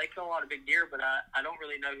like, wow, they kill a lot of big deer, but I don't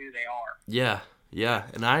really know who they are. Yeah,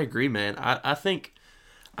 and I agree, man. I think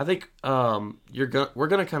we're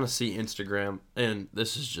gonna kind of see Instagram, and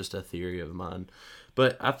this is just a theory of mine,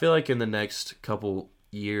 but I feel like in the next couple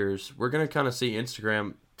years we're gonna kind of see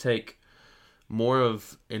Instagram take more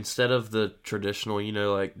of, instead of the traditional,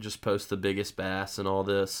 like just post the biggest bass and all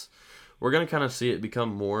this, we're going to kind of see it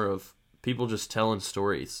become more of people just telling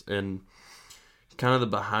stories, and kind of the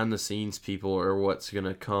behind the scenes people are what's going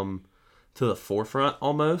to come to the forefront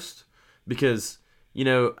almost, because, you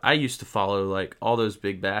know, I used to follow like all those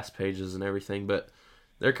big bass pages and everything, but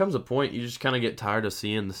there comes a point you just kind of get tired of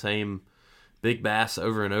seeing the same big bass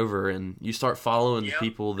over and over, and you start following the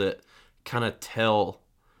people that kind of tell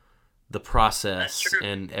the process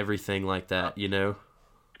and everything like that, you know?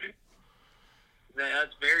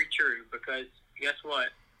 That's very true, because guess what?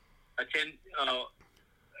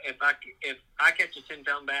 If I catch a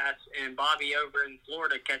 10-pound bass and Bobby over in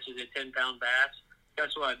Florida catches a 10-pound bass,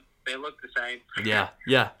 guess what? They look the same. Yeah.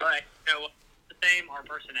 But, you know, the same are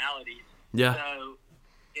personalities. Yeah. So,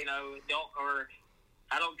 you know,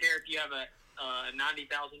 I don't care if you have a $90,000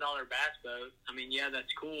 bass boat. I mean, yeah,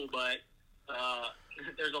 that's cool, but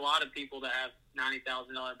there's a lot of people that have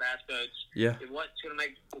 $90,000 bass boats. Yeah. And what's going to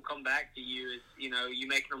make people come back to you is, you know, you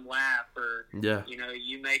making them laugh, or, you know,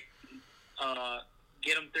 you make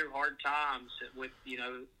get them through hard times with, you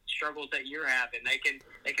know, struggles that you're having. They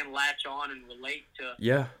can latch on and relate to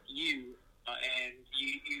you, and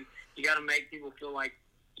you got to make people feel like,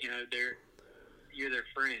 you know, you're their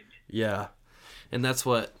friend. Yeah. And that's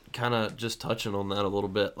what, kind of just touching on that a little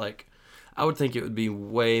bit, like, I would think it would be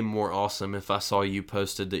way more awesome if I saw you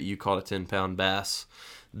posted that you caught a 10-pound bass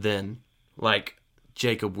than, like,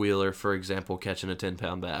 Jacob Wheeler, for example, catching a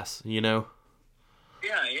 10-pound bass, you know?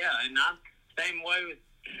 Yeah, and I'm the same way with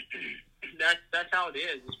that's how it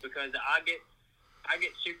is. It's because I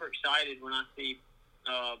get super excited when I see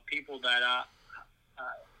people that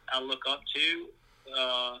I look up to,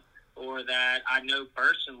 or that I know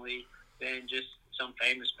personally, than just some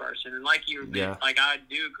famous person. And like like, I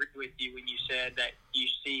do agree with you when you said that you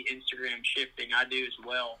see Instagram shifting. I do as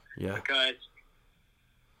well. Yeah. Because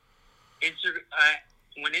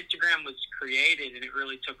when Instagram was created and it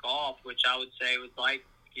really took off, which I would say was like,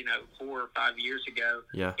 you know, 4 or 5 years ago,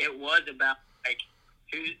 it was about like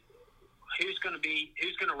who's going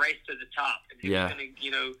to race to the top, and who's going to,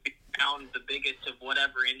 you know, be found the biggest of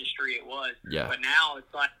whatever industry it was. Yeah. But now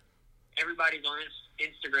it's like everybody's on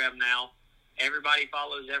Instagram now. Everybody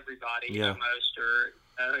follows everybody almost, or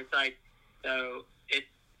it's like, so it's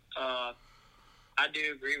I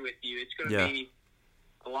do agree with you. It's going to be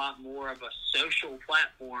a lot more of a social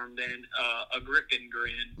platform than a grip and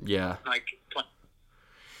grin. Yeah.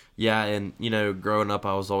 Yeah, and, you know, growing up,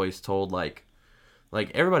 I was always told, like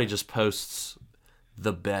everybody just posts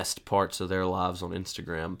the best parts of their lives on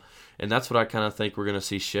Instagram. And that's what I kind of think we're going to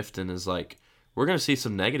see shifting, is, like, we're going to see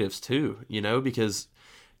some negatives too, you know, because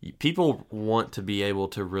people want to be able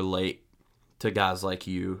to relate to guys like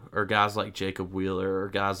you, or guys like Jacob Wheeler, or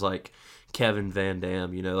guys like Kevin Van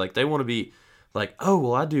Dam, you know, like, they want to be like, oh,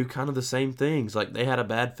 well, I do kind of the same things. Like, they had a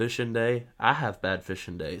bad fishing day, I have bad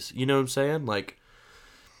fishing days. You know what I'm saying? Like,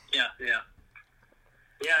 yeah,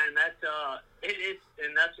 and that's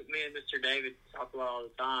and that's what me and Mr. David talk about all the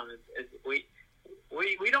time. Is we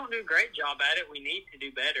don't do a great job at it. We need to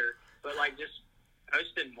do better, but, like, just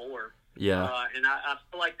posting more. Yeah. And I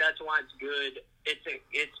feel like that's why it's good.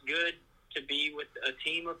 It's good to be with a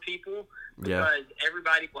team of people, because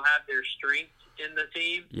everybody will have their strengths in the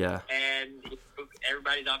team. Yeah. And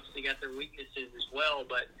everybody's obviously got their weaknesses as well,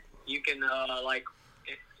 but you can like,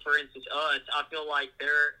 for instance, us, I feel like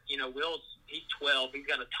they're, you know, Will's, he's 12. He's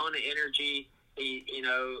got a ton of energy. He, you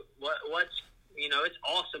know, you know, it's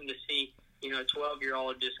awesome to see, you know, a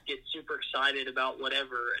 12-year-old just get super excited about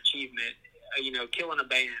whatever achievement, you know, killing a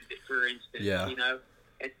band, for instance, you know.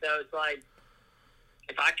 And so it's like,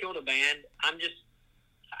 if I killed a band,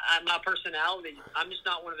 my personality, I'm just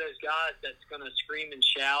not one of those guys that's going to scream and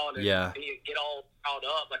shout and get all riled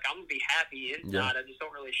up. Like, I'm going to be happy inside. I just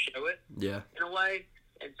don't really show it in a way.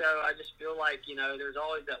 And so I just feel like, you know, there's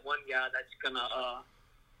always that one guy that's going to,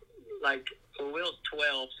 like, well, Will's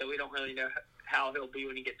 12, so we don't really know how he'll be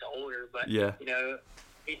when he gets older. But, you know,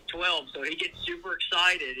 he's 12, so he gets super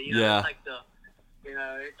excited. You know, it's like you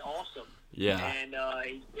know, it's awesome. Yeah. And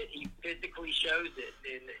he physically shows it,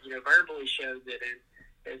 and, you know, verbally shows it. And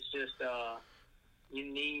it's just, you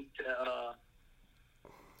need to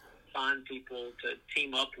find people to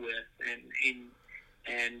team up with,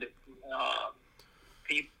 and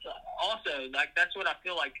people also, like, that's what I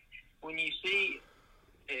feel like when you see,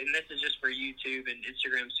 and this is just for YouTube and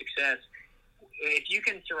Instagram success, if you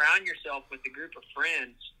can surround yourself with a group of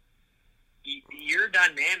friends, your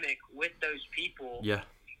dynamic with those people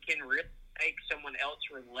can really make someone else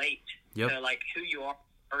relate to, like, who you are as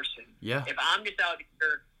a person. If I'm just out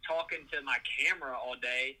here talking to my camera all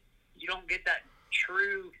day, you don't get that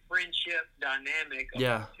true friendship dynamic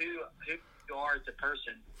of who you are as a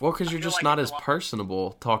person. Well, because I you're feel just like not it's as a lot-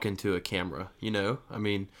 personable talking to a camera, you know? I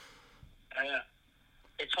mean,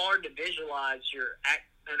 it's hard to visualize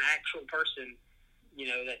an actual person. You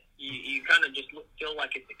know that you kind of just feel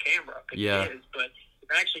like it's a camera. 'Cause Yeah. It is, but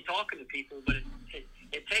you're actually talking to people. But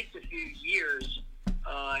it takes a few years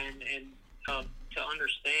and to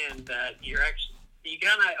understand that you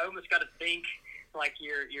kind of almost got to think like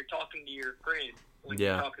you're talking to your friend when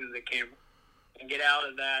Yeah. you're talking to the camera, and get out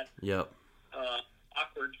of that yep.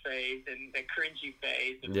 awkward phase and the cringy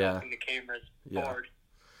phase of Yeah. talking to cameras. Yeah. Hard.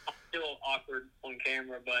 I'm still awkward on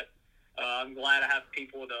camera, but I'm glad I have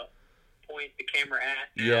people to point the camera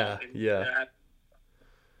at now. Yeah, And, yeah.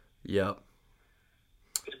 Yep.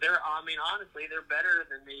 Cause honestly, they're better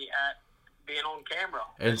than me at being on camera.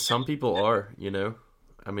 And some people are, you know?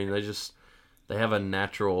 I mean, they have a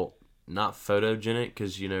natural, not photogenic,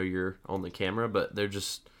 because, you know, you're on the camera, but they're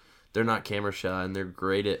not camera shy, and they're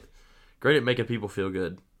great at making people feel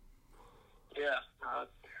good. Yeah,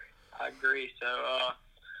 I agree. So,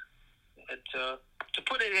 to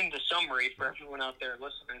put it into summary for everyone out there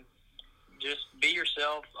listening, just be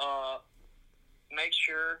yourself. Make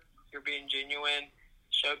sure you're being genuine.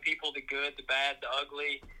 Show people the good, the bad, the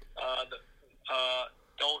ugly.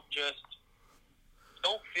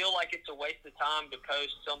 Don't feel like it's a waste of time to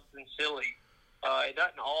post something silly. It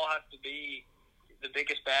doesn't all have to be the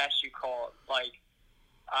biggest bash you call it. Like,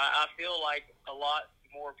 I feel like a lot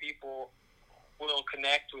more people will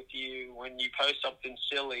connect with you when you post something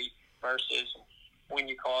silly versus when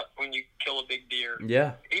you kill a big deer.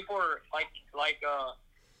 Yeah. People are like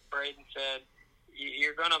Braden said,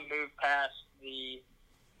 you're gonna move past the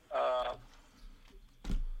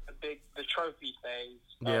trophy phase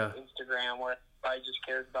of Instagram, where everybody just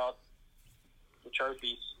cares about the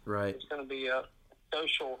trophies. Right. It's gonna be a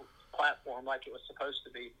social platform like it was supposed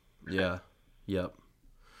to be. Yeah. Yep.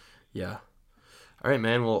 Yeah. All right,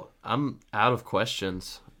 man. Well, I'm out of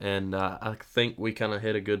questions, and I think we kind of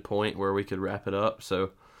hit a good point where we could wrap it up.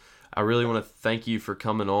 So I really want to thank you for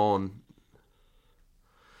coming on.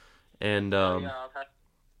 And I've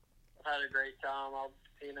had a great time.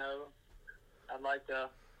 I'd like to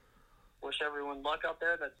wish everyone luck out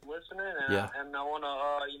there that's listening, and I want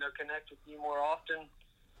to connect with you more often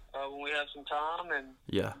when we have some time. And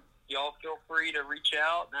y'all feel free to reach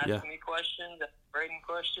out and ask me questions, Braden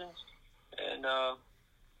questions, and we'll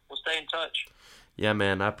stay in touch. Yeah,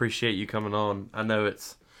 man, I appreciate you coming on. I know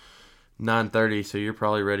it's 9:30, so you're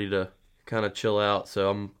probably ready to kind of chill out.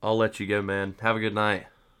 So I'll let you go, man. Have a good night.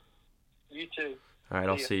 You too. All right,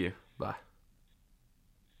 I'll see you. Bye.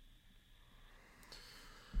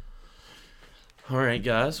 All right,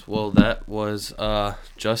 guys. Well, that was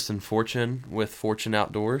Justin Fortune with Fortune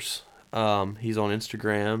Outdoors. He's on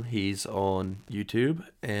Instagram. He's on YouTube.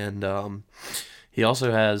 And he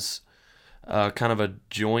also has kind of a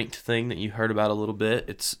joint thing that you heard about a little bit.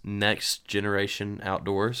 It's Next Generation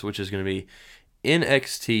Outdoors, which is going to be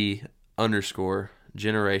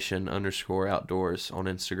NXT_generation_outdoors on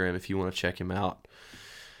Instagram if you want to check him out.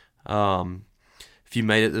 If you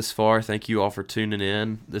made it this far, thank you all for tuning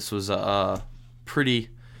in. This was a pretty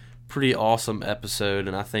awesome episode,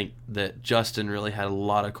 and I think that Justin really had a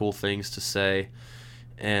lot of cool things to say,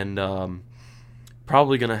 and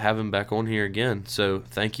probably going to have him back on here again. So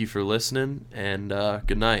thank you for listening, and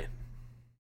good night.